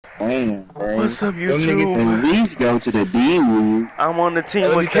Damn, bro. What's up, YouTube? At least go to the D League. I'm on the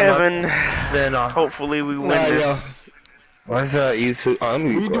team with Kevin. Hopefully we win this. What's up,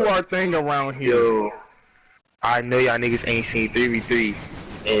 YouTube? We do our thing around here. Yo, I know y'all niggas ain't seen 3v3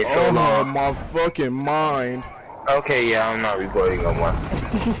 in so Oh long. my fucking mind. Okay, yeah, I'm not recording no more.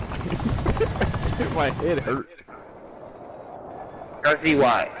 My head hurt. I see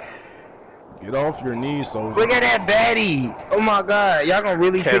why. Get off your knees, soldier. Look at that baddie! Oh my god, y'all gonna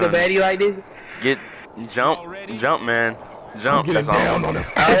really pick a baddie like this? Jump, man. Jump, Get that's down all. on him.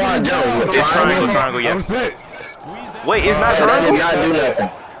 I want to jump. It's triangle, yeah. Wait, it's not That did triangle? not do nothing.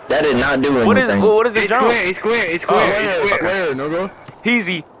 That did not do anything. What is the jump? It's square. Where, no go?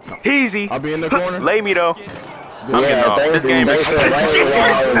 Easy. I'll be in the corner. Lay me though. I'm getting Yeah, off. This game is stupid.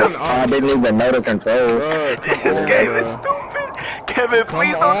 I didn't even know the controls. This game is stupid. Kevin,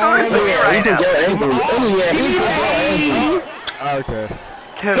 please don't do this to me right now. Okay.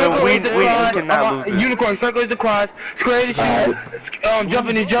 Kevin, we cannot lose this. Unicorn, circle is the cross, square is the shoot. Jump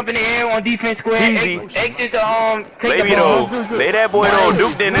in the air on defense square. Easy. X is take Lay the me ball. though. Lay that boy though.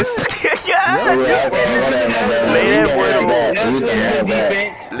 Duke Dennis. Yeah.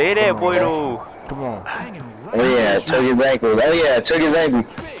 Lay that boy though. Come on. Oh yeah, took his ankle.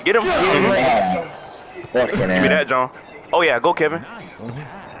 Get him. Fucking Give me that, John. Oh yeah, go Kevin.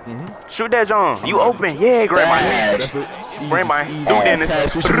 Shoot that, John. You open. Yeah, grab my hand. Grab my hand. Duke Dennis.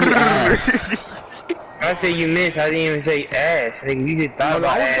 I say you missed. I didn't even say ass. Nigga, you just thought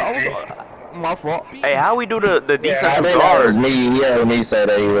about ass. My fault. Hey, how we do the defensive That guard? was me. Yeah, when he said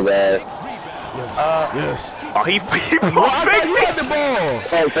that he was ass. Yes. Oh, he Why you had the ball?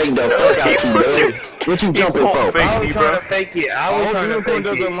 Can't fake the fuck out you, dude. What you jumping for? Fake I was me, trying bro. to fake it. I I was hope trying to Unicorn fake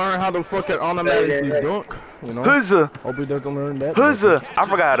doesn't it. learn how to fucking automatically dunk. You know? Huzza. Hope he doesn't learn that. Huzza. I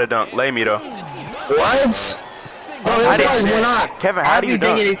forgot how to dunk. Lay me though. What? Bro, this guy's went off. Kevin, how I do be you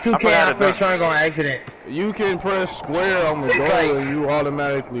dunk? thinking it's 2K. I forgot I how to press dunk. triangle on accident. You can press square on the goal and you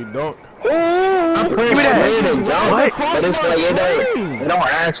automatically dunk. I'm pretty Give me that. sure it don't, What? but it's like it don't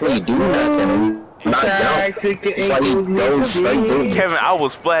actually do nothing. Not jump. It's like he goes straight through. Kevin, I will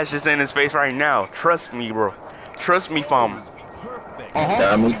splash this in his face right now. Trust me, bro. Trust me, fam.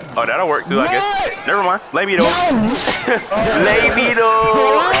 Dummy. Oh, that'll work too, I guess. Never mind. Lay me though. No! Lay me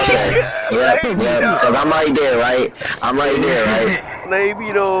though. Yeah, cause I'm right there, right? Lay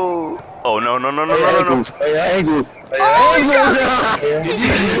me though. Oh no. Ankles. Ankles. What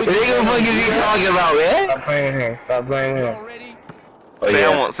the fuck is he talking about, man? Stop playing with him. Stop playing with him. Oh, Say I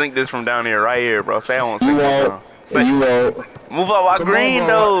yeah. won't sink this from down here, right here, bro. Say I won't You sink this won't. down. You won't. Move out my Come green on,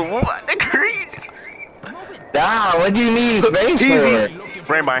 though. Move out the green. Nah, what do you need space for? Easy.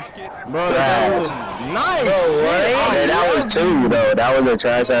 Frame by. Bro, that was nice. Yeah, that was two, though. That was a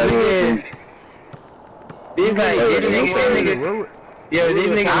trash ass one. This nigga. Yo, this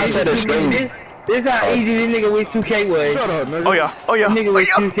nigga. I said a screen. This how easy this nigga with 2K was. Shut up, nigga. Oh yeah. This nigga with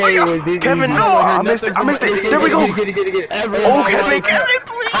 2K was this Kevin, easy. no. I missed it. There we go. Get it. Oh, Kevin,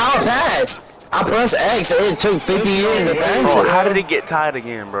 please. How fast? I pressed X and it took 50 years to pass Oh, it. how did it get tied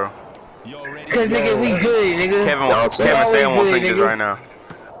again, bro? Cause nigga, we say I won't sink this right now.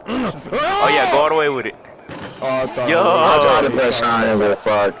 Oh yeah, go all the way with it. Oh, I thought Yo. I tried to press Shine, but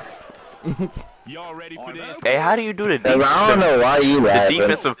fuck. Y'all ready for this? Hey, how do you do the I don't know why you the laughing.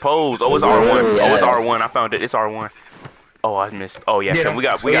 defensive pose? Oh, it's R1. Oh, it's R1. I found it. It's R1. Oh, I missed. Oh yeah, Kevin, we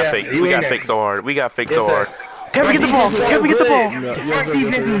got fake. We got fake so hard. We got fake so hard. Kevin, get the ball. Kevin, get the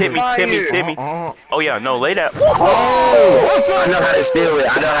ball. Hit me. Oh yeah, no, lay that. I know how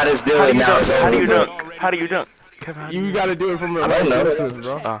to steal it. Now. How do you dunk? Kevin, You gotta do it from the I don't know. distance,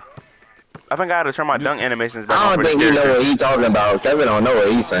 bro. I think I had to turn my dunk animations back I on don't for think this he know character. what he talking about. Kevin don't know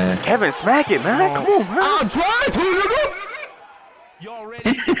what he's saying. Kevin, smack it, man. Come on, man. I'm trying to, nigga. Y'all ready?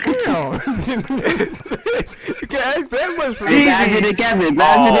 Damn. You can't ask that much for Easy. me. Back to the Kevin.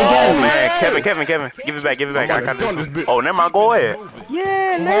 Oh man, Kevin, Give it back. I got this. Oh, never mind. Go ahead.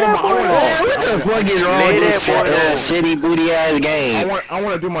 Yeah, lay that boy. What the fuck is wrong Lay with this that shitty booty ass game? I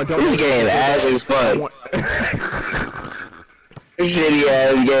want to do my dunk. This game ass as fuck. Shitty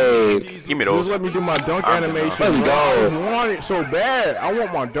ass game. Give me Just those. let me do my dunk animation. Let's bro. go. I want it so bad. I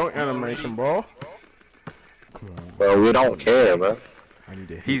want my dunk animation, bro. Bro, we don't care, bro. I need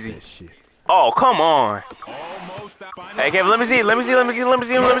to hit Easy. that shit. Oh, come on. Almost out. Hey, Kevin, let me see.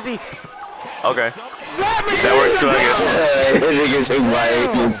 Okay. That works too, I guess. That nigga took my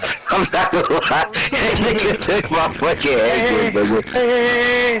ankles. I'm not gonna lie. That nigga took my fucking ankles, nigga.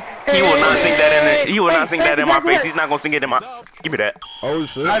 He will not sink that in. He will not sink that in my face. He's not gonna sink it in my. Give me that. Oh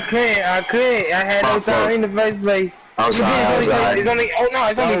shit. I couldn't. I had no time in the first place. I'm sorry. It's only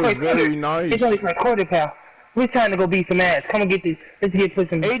That was like very nice. it's only like quarter pound. We're trying to go beat some ass. Come and get this. Let's put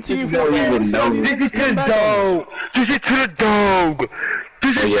some. 18 This is to the dog. This is to the dog.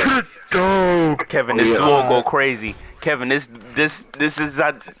 This is to the dog. Kevin, this duo go crazy. Kevin, this is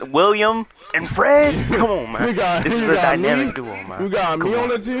William and Fred. Come on, man. This is a dynamic duo, man. We got me on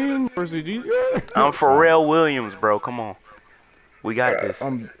the team versus DJ. I'm Pharrell Williams, bro. Come on. We got this.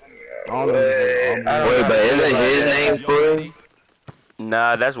 Wait, but isn't his name Fred?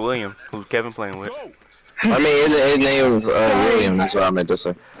 Nah, that's William, who Kevin playing with. I mean, isn't his name William? That's what I meant to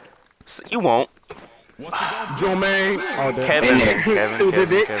say. You won't. Joe May. Kevin.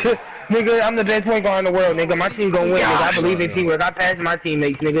 Nigga, I'm the best point guard in the world, nigga. My team gonna win, nigga. I believe in teamwork. I pass my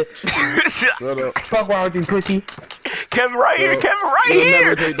teammates, nigga. Fuck wrong with you, pussy. Kevin right here. Kevin right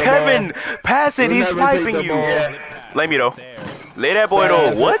here. Kevin, pass it. He's sniping you. Lay me though. Lay that boy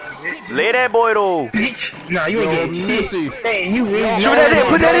though. What? Lay that boy though. Nah, you ain't getting shit. Hey, you really shoot that in.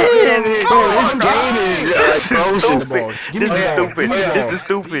 Put that in. This game is atrocious. This is stupid. This is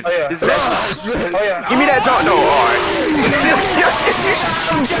stupid. This is give me that jump. No, alright.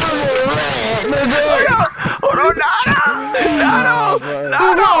 Hold on, no.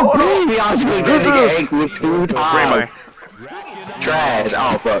 Ankle was too tight. Trash.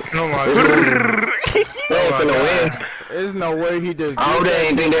 Oh fuck. There's no way he just. Oh, they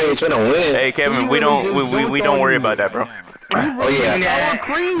ain't think they was finna win. Hey Kevin, we don't worry about that, bro. Oh yeah. I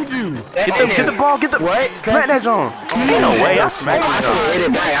creamed you. Get the ball. Get the what? Smack that zone. Ain't no way. I smacked I should have hit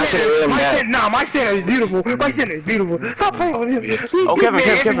it back. I should have hit him back. Nah, my center is beautiful. My center is beautiful. Stop playing with him. Oh, Kevin. I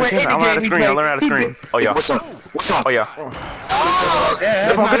learned how to screen. Oh yeah. What's up? Oh yeah.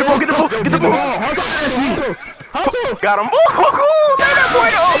 Get the ball. Got him.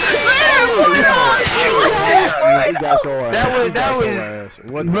 That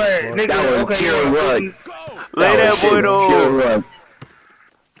was pure run. Lay that boy though.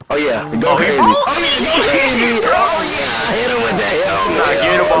 Oh yeah, go crazy. Oh yeah, hit him with that. Nah,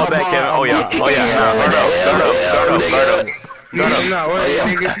 give me the ball back, Kevin. Oh yeah.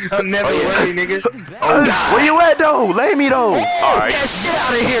 I'm never worried, nigga. Where you at though? Lay me though. Alright. Get shit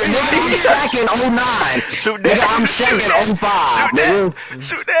out of here, nigga. I'm second 09. Shoot that. Nigga, I'm second 05. Nigga.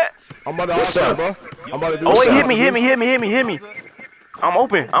 Shoot that. I'm about to outside, bro. I'm about to do. Oh wait, hit me. I'm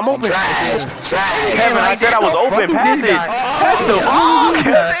open. Trash. Kevin, I said I was open. Pass it. Pass the ball.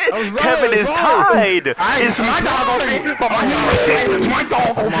 Kevin is tied. It's my dog open.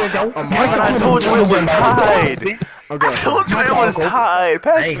 Kevin, I told you it was tied. I told you it was tied.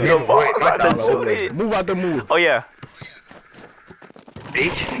 Pass me the ball. I'm about to shoot it. Move out the move. Oh yeah.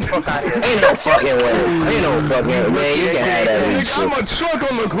 Bitch, fuck out here. Ain't no fucking way. Man, you can have that shit. I'm a truck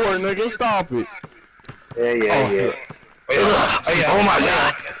on the court, nigga. Stop it. Yeah. Oh my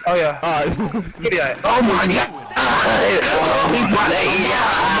god. Oh yeah. Alright. Oh my god.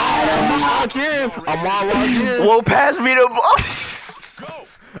 I'm all locked in. Whoa, pass me the ball.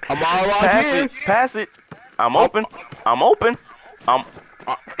 I'm all locked in. Pass it. I'm open.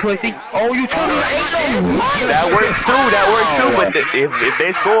 Pussy. Oh, you told me That works too. But if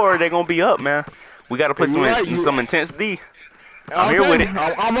they score, they're gonna be up, man. We gotta put some intense D. I'm here with it.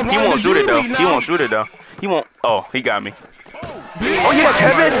 He won't shoot it though. He won't. Oh, he got me. Oh yeah,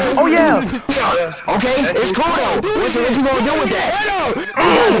 Kevin. Oh yeah. Okay, it's cool though. What you gonna do with that?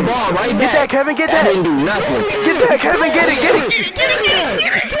 The ball right get that, Kevin. Get that. Didn't do nothing. Get that, Kevin. Get it.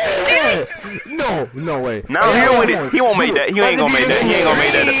 No way. Now I'm here with it. He won't make that. He ain't gonna make that.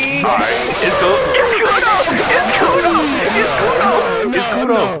 Alright, it's cool.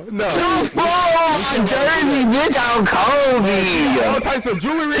 No. Jersey, bitch, I'm Kobe. All types of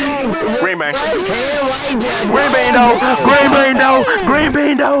jewelry. Green Bay. Green bean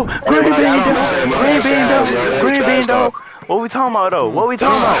though. What we talking about though?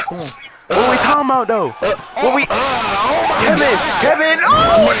 Kevin.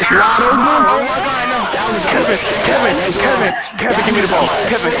 Oh my God. Kevin, give me the ball.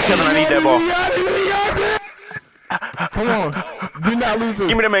 Kevin, I need that ball. Come on. Do not lose it.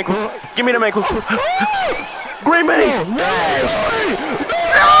 Give me them ankles. Green Bay. No!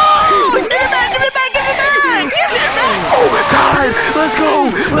 Give it back. Oh, time. Let's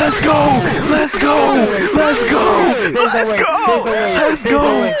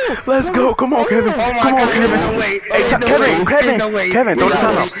go. Come on, Kevin. Hey, Kevin,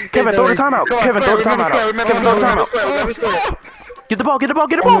 throw the timeout. Get the ball.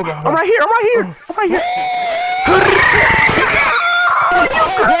 I'm right here.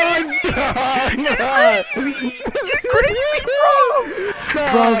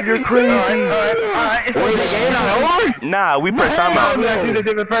 Bro, you're crazy. Nah, we press timeout.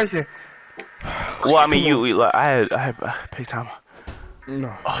 Well, I mean, I had picked timeout.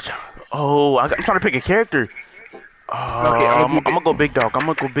 No. Oh, I'm trying to pick a character. I'm gonna go big dog. I'm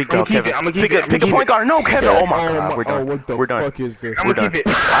gonna go big dog, Kevin. I'm gonna keep it. Pick a point guard. No, Kevin. Oh my God, we're done. What the We're done. fuck is this? I'm gonna keep it.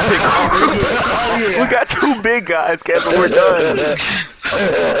 We got 2 big guys, Kevin. We're done. Kevin,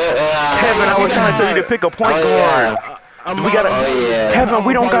 I was trying to tell you to pick a point guard. We got Kevin,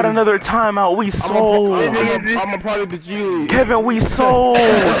 we don't got another timeout. We sold. I'm a part of the G League. Kevin, we sold.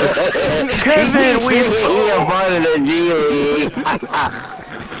 Kevin, we a part of the G League.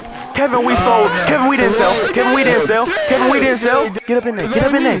 Kevin, we sold. Kevin, we didn't sell. Kevin, we didn't sell. Kevin, we didn't sell. Get up in there. Get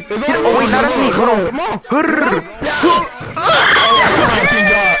up in there. Oh wait, not a sneak. Hold on.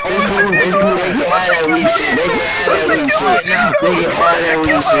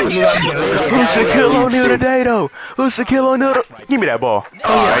 Who's Shaquille O'Neal today though? Who's Shaquille O'Neal? Give me that ball.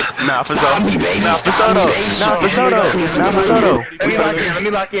 Alright, nah for Soto. Nah for Soto. Nah for Soto. Nah for Soto. Let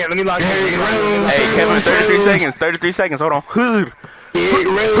me lock in. Hey Kevin, 33 seconds. 33 seconds. Hold on.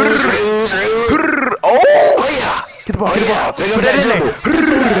 Oh! Get the ball, get the ball. Put that in there.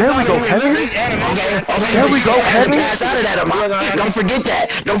 There we go, Kevin. There we go, Kevin. Don't forget that.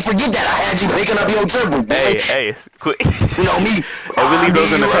 Don't forget that. I had you picking up your dribble. Hey, quick. You know me. Hey, we leave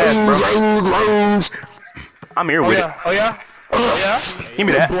those in the past, bro. I'm here with it. Oh yeah. Give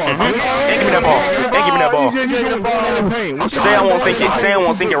me that. And give me that ball. And give me that ball. Say I won't sink it. Say I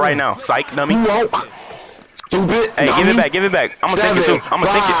won't sink it right now. Psych, dummy. Stupid. Hey, give it back. Give it back. I'm gonna sink it too. I'm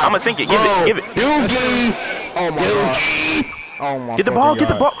gonna sink it. I'm gonna sink it. Give it. Dookie. Oh my God. Oh my. Get the ball. Get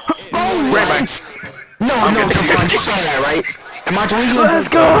the ball. Right back. No, you saw that, right? Am I doing you? Let's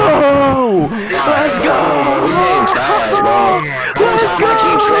go! Let's go! Let's go!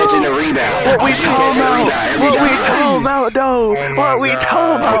 Keep stretching the rebound. What we talking about? What we talking about, though? What we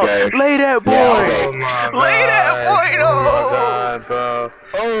talking about? Lay that boy! Lay that boy, though!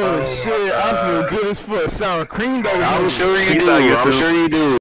 Oh shit! I feel good as fuck. Sound creamed over. I'm sure you do. I'm sure you do.